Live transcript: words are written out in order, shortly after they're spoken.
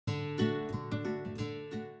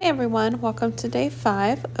Hey everyone, welcome to day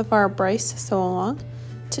 5 of our Bryce Sew-a-long.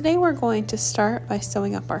 Today we're going to start by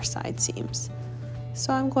sewing up our side seams.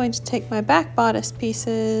 So I'm going to take my back bodice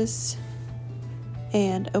pieces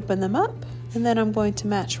and open them up, and then I'm going to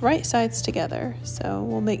match right sides together. So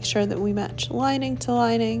we'll make sure that we match lining to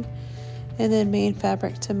lining and then main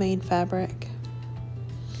fabric to main fabric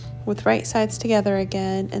with right sides together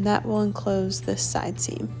again, and that will enclose this side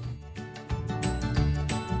seam.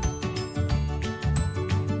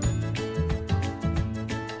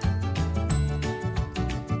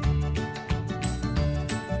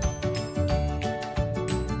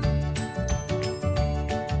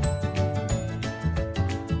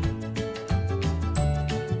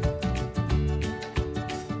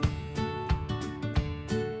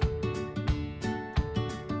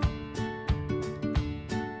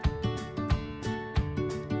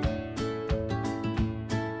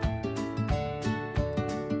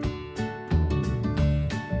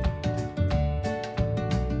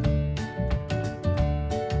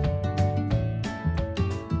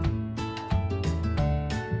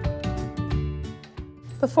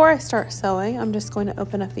 Before I start sewing, I'm just going to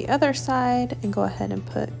open up the other side and go ahead and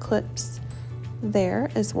put clips there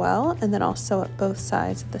as well, and then I'll sew up both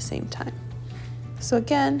sides at the same time. So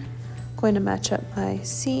again, I'm going to match up my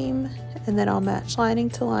seam, and then I'll match lining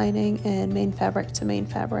to lining and main fabric to main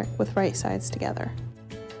fabric with right sides together.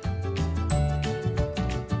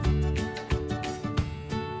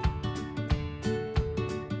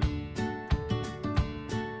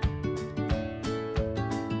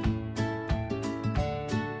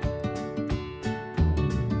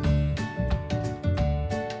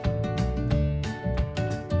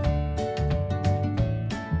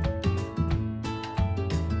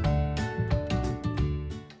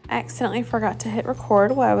 I accidentally forgot to hit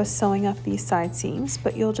record while I was sewing up these side seams,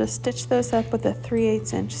 but you'll just stitch those up with a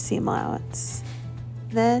 3/8 inch seam allowance.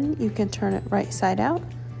 Then you can turn it right side out.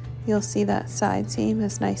 You'll see that side seam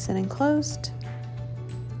is nice and enclosed.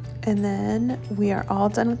 And then we are all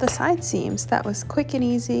done with the side seams. That was quick and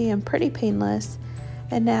easy and pretty painless.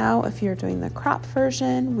 And now if you're doing the crop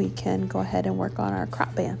version, we can go ahead and work on our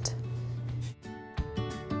crop band.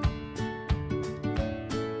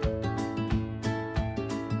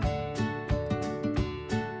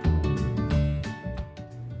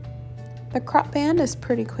 The crop band is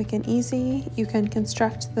pretty quick and easy. You can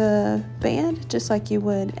construct the band just like you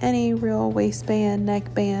would any real waistband,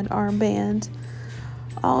 neckband, armband,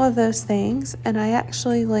 all of those things. And I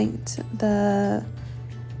actually linked the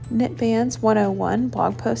Knit Bands 101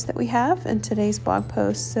 blog post that we have in today's blog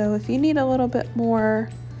post. So if you need a little bit more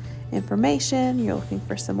information, you're looking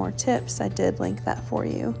for some more tips, I did link that for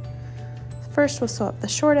you. First, we'll sew up the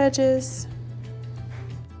short edges.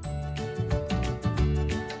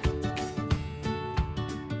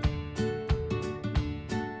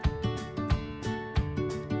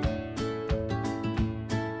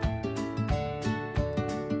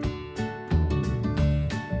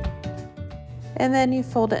 And then you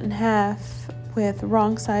fold it in half with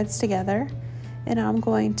wrong sides together, and I'm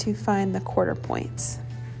going to find the quarter points.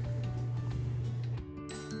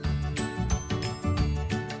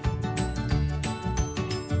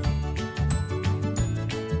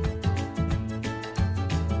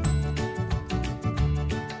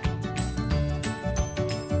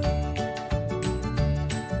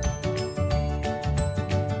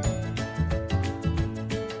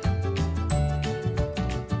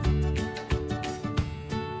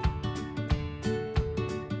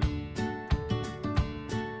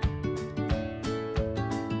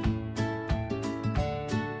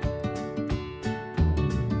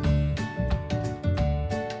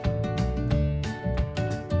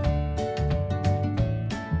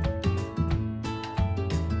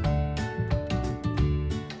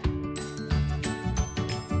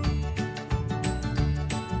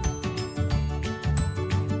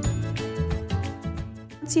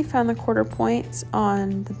 Once you found the quarter points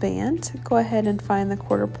on the band, go ahead and find the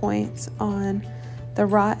quarter points on the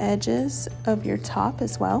raw edges of your top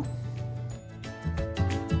as well.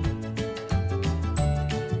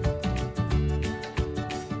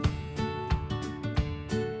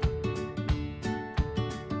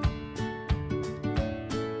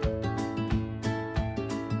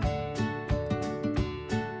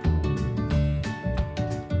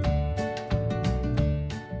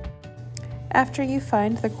 After you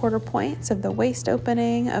find the quarter points of the waist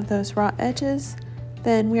opening of those raw edges,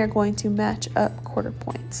 then we are going to match up quarter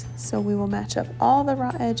points. So we will match up all the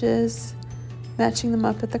raw edges, matching them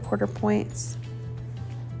up at the quarter points.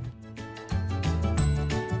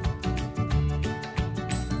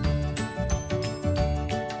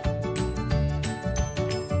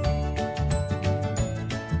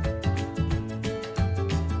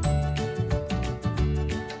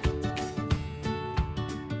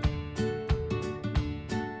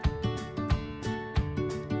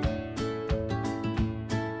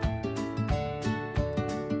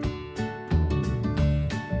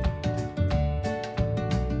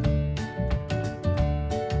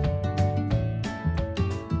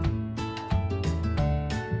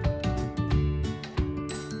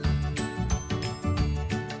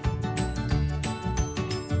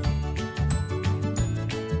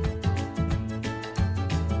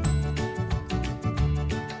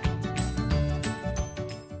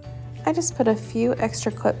 I just put a few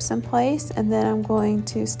extra clips in place, and then I'm going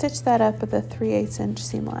to stitch that up with a 3/8 inch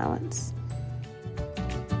seam allowance.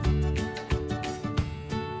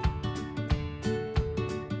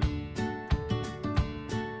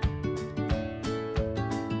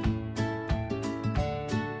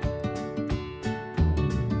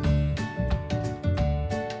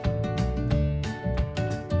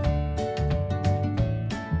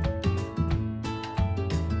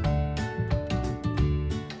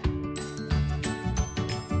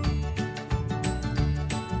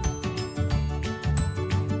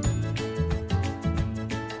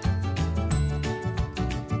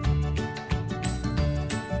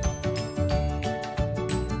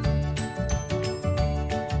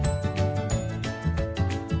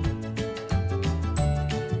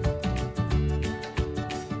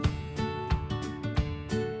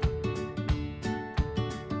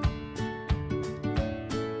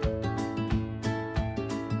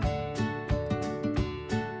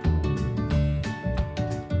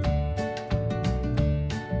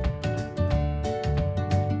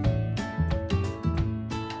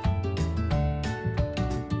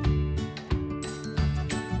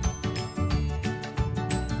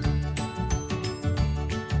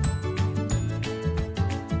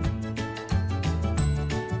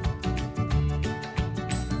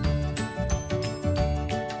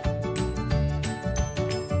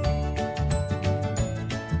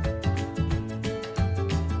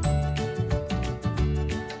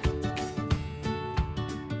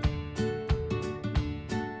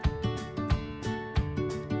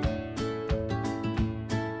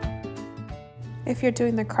 If you're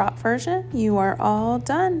doing the crop version, you are all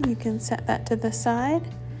done. You can set that to the side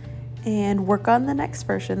and work on the next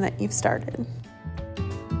version that you've started.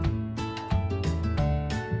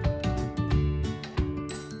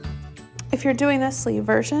 If you're doing the sleeve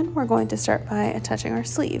version, we're going to start by attaching our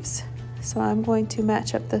sleeves. So I'm going to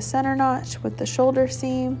match up the center notch with the shoulder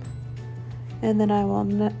seam, and then I will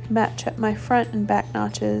match up my front and back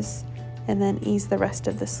notches and then ease the rest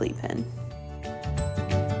of the sleeve in.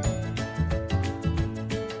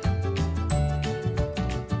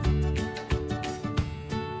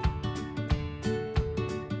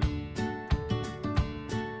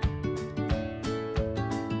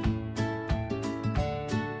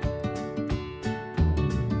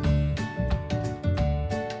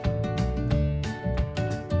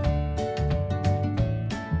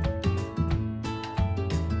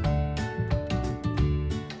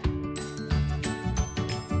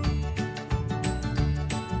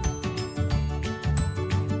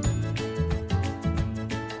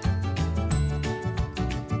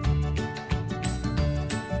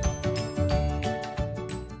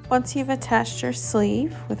 Once you've attached your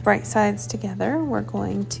sleeve with right sides together, we're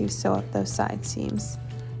going to sew up those side seams.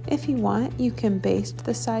 If you want, you can baste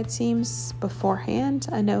the side seams beforehand.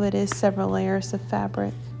 I know it is several layers of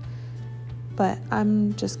fabric, but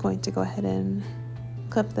I'm just going to go ahead and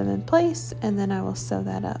clip them in place, and then I will sew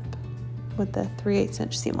that up with the 3/8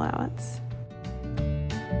 inch seam allowance.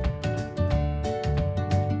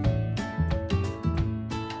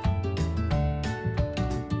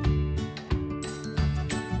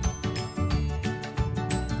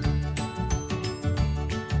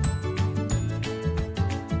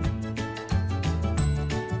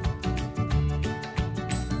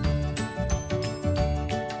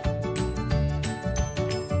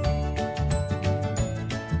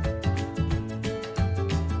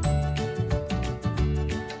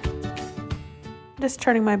 Just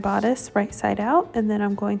turning my bodice right side out, and then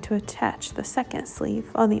I'm going to attach the second sleeve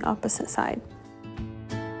on the opposite side.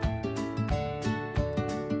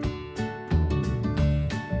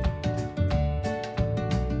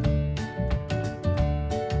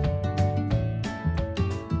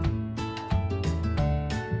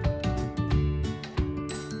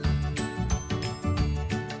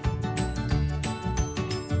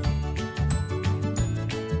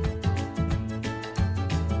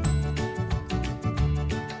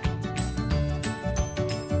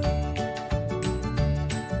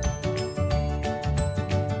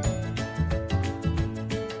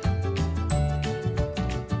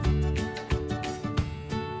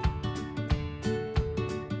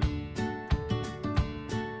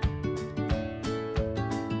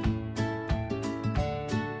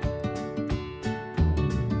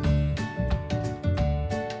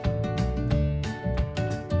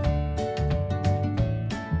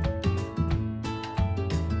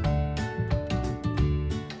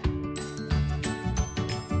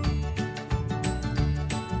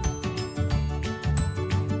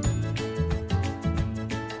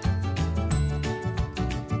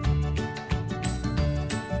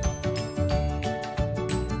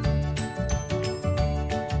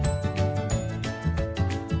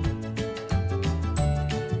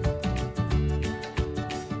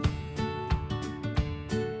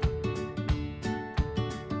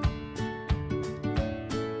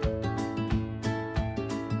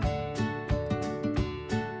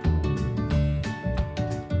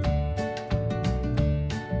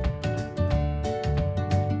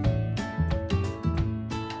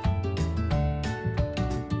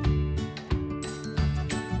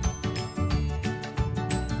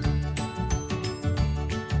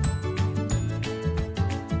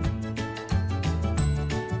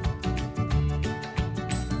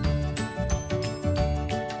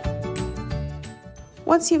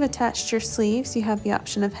 Once you've attached your sleeves, you have the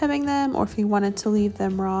option of hemming them, or if you wanted to leave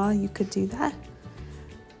them raw, you could do that.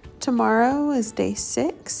 Tomorrow is day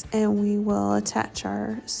 6, and we will attach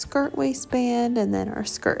our skirt waistband and then our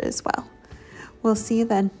skirt as well. We'll see you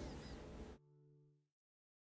then.